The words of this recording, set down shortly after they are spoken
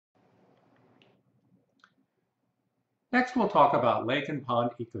Next, we'll talk about lake and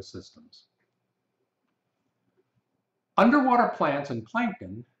pond ecosystems. Underwater plants and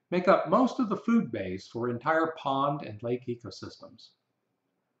plankton make up most of the food base for entire pond and lake ecosystems.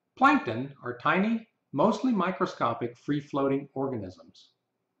 Plankton are tiny, mostly microscopic, free-floating organisms.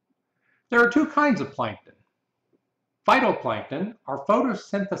 There are two kinds of plankton. Phytoplankton are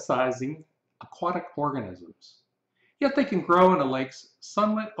photosynthesizing aquatic organisms, yet they can grow in a lake's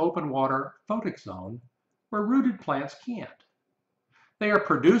sunlit open water photic zone where rooted plants can't. They are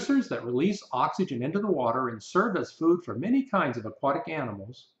producers that release oxygen into the water and serve as food for many kinds of aquatic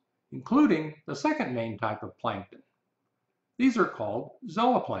animals, including the second main type of plankton. These are called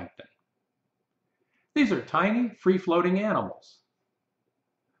Zola Plankton. These are tiny, free-floating animals.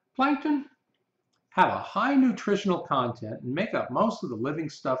 Plankton have a high nutritional content and make up most of the living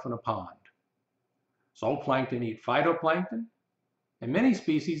stuff in a pond. Zooplankton eat phytoplankton, and many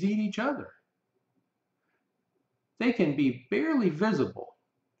species eat each other. They can be barely visible,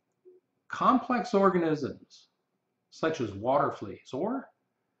 complex organisms, such as water fleas, or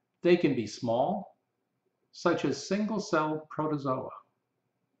they can be small, such as single-celled protozoa.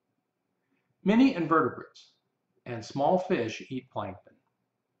 Many invertebrates and small fish eat plankton.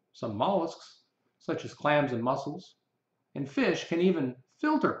 Some mollusks, such as clams and mussels, and fish can even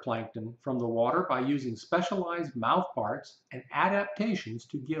filter plankton from the water by using specialized mouth parts and adaptations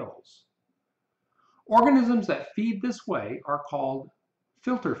to gills. Organisms that feed this way are called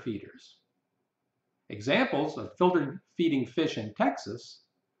filter feeders. Examples of filter feeding fish in Texas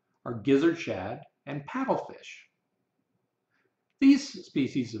are gizzard shad and paddlefish. These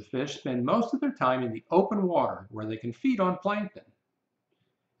species of fish spend most of their time in the open water where they can feed on plankton.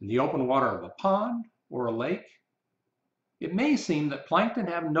 In the open water of a pond or a lake, it may seem that plankton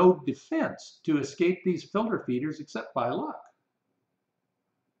have no defense to escape these filter feeders except by luck.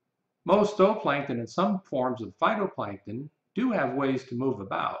 Most zooplankton and some forms of phytoplankton do have ways to move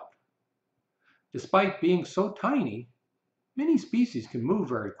about. Despite being so tiny, many species can move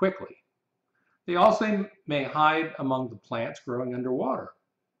very quickly. They also may hide among the plants growing underwater.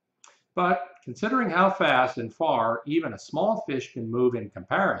 But considering how fast and far even a small fish can move in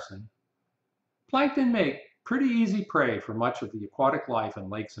comparison, plankton make pretty easy prey for much of the aquatic life in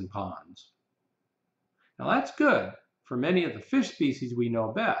lakes and ponds. Now that's good for many of the fish species we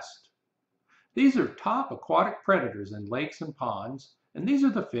know best. These are top aquatic predators in lakes and ponds, and these are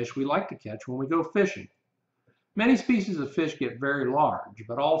the fish we like to catch when we go fishing. Many species of fish get very large,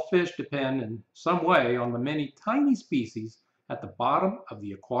 but all fish depend in some way on the many tiny species at the bottom of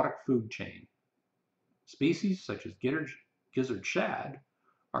the aquatic food chain. Species such as gizzard shad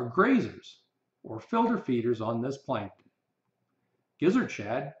are grazers or filter feeders on this plankton. Gizzard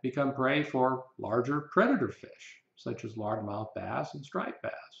shad become prey for larger predator fish, such as largemouth bass and striped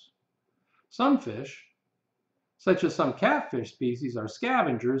bass. Some fish, such as some catfish species, are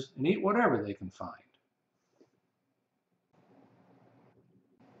scavengers and eat whatever they can find.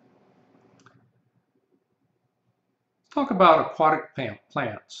 Let's talk about aquatic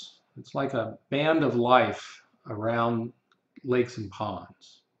plants. It's like a band of life around lakes and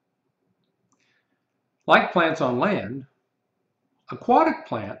ponds. Like plants on land, aquatic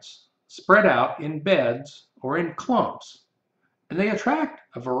plants spread out in beds or in clumps, and they attract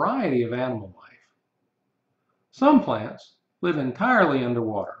a variety of animal life. Some plants live entirely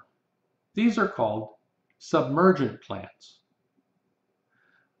underwater. These are called submergent plants,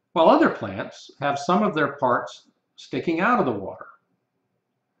 while other plants have some of their parts sticking out of the water.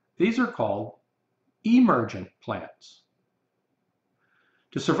 These are called emergent plants.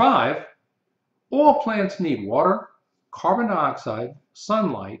 To survive, all plants need water, carbon dioxide,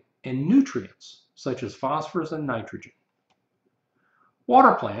 sunlight, and nutrients such as phosphorus and nitrogen.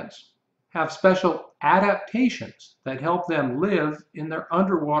 Water plants have special adaptations that help them live in their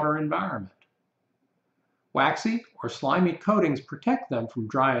underwater environment. Waxy or slimy coatings protect them from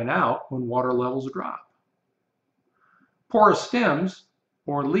drying out when water levels drop. Porous stems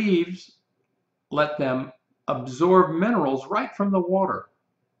or leaves let them absorb minerals right from the water.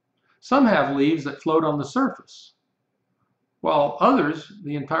 Some have leaves that float on the surface, while others,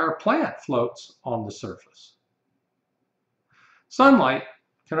 the entire plant floats on the surface. Sunlight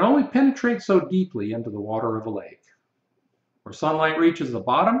can only penetrate so deeply into the water of a lake. Where sunlight reaches the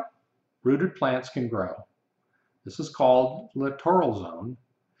bottom, rooted plants can grow. This is called Littoral Zone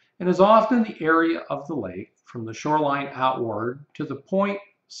and is often the area of the lake from the shoreline outward to the point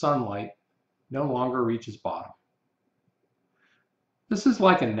sunlight no longer reaches bottom. This is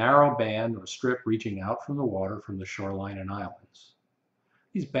like a narrow band or strip reaching out from the water from the shoreline and islands.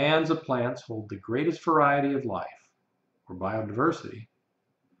 These bands of plants hold the greatest variety of life, or biodiversity,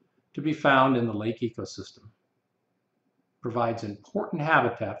 to be found in the lake ecosystem. provides important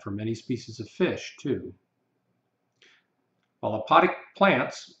habitat for many species of fish, too. While aquatic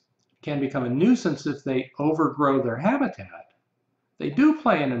plants can become a nuisance if they overgrow their habitat, they do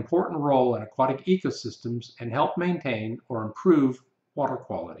play an important role in aquatic ecosystems and help maintain or improve water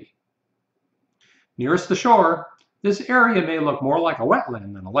quality. Nearest the shore, this area may look more like a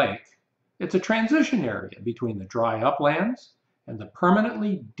wetland than a lake. It's a transition area between the dry uplands and the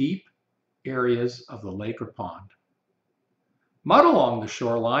permanently deep areas of the lake or pond. Mud along the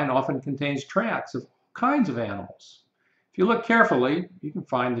shoreline often contains tracks of all kinds of animals. If you look carefully, you can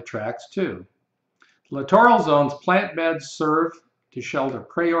find the tracks too. The littoral zones plant beds serve to shelter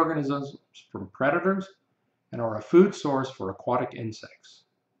prey organisms from predators and are a food source for aquatic insects.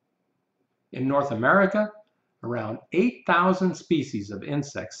 In North America, around 8,000 species of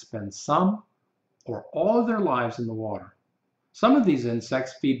insects spend some or all of their lives in the water. Some of these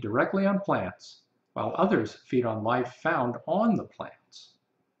insects feed directly on plants, while others feed on life found on the plants.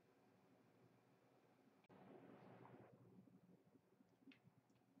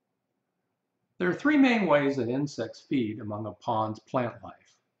 There are three main ways that insects feed among a pond's plant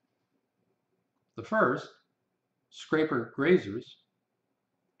life. The first, scraper grazers,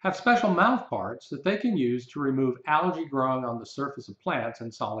 have special mouth parts that they can use to remove algae growing on the surface of plants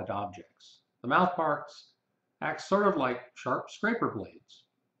and solid objects. The mouth parts act sort of like sharp scraper blades.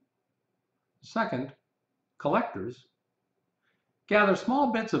 Second, collectors gather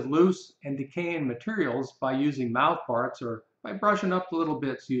small bits of loose and decaying materials by using mouth parts or by brushing up the little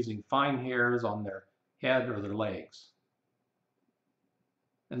bits using fine hairs on their head or their legs.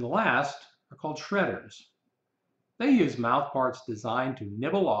 And the last are called shredders. They use mouth parts designed to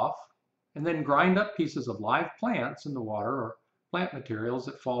nibble off and then grind up pieces of live plants in the water or plant materials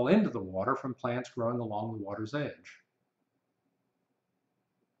that fall into the water from plants growing along the water's edge.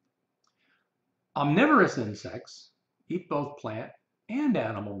 Omnivorous insects eat both plant and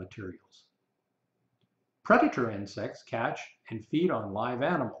animal materials. Predator insects catch and feed on live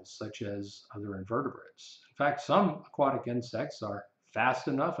animals, such as other invertebrates. In fact, some aquatic insects are fast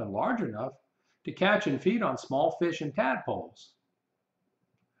enough and large enough to catch and feed on small fish and tadpoles.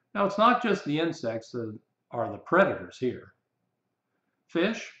 Now, it's not just the insects that are the predators here.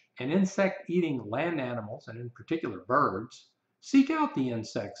 Fish and insect-eating land animals, and in particular birds, seek out the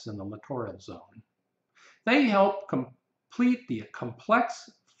insects in the littoral zone. They help complete the complex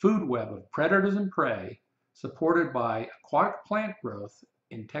food web of predators and prey supported by aquatic plant growth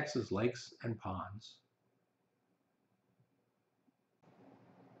in Texas lakes and ponds.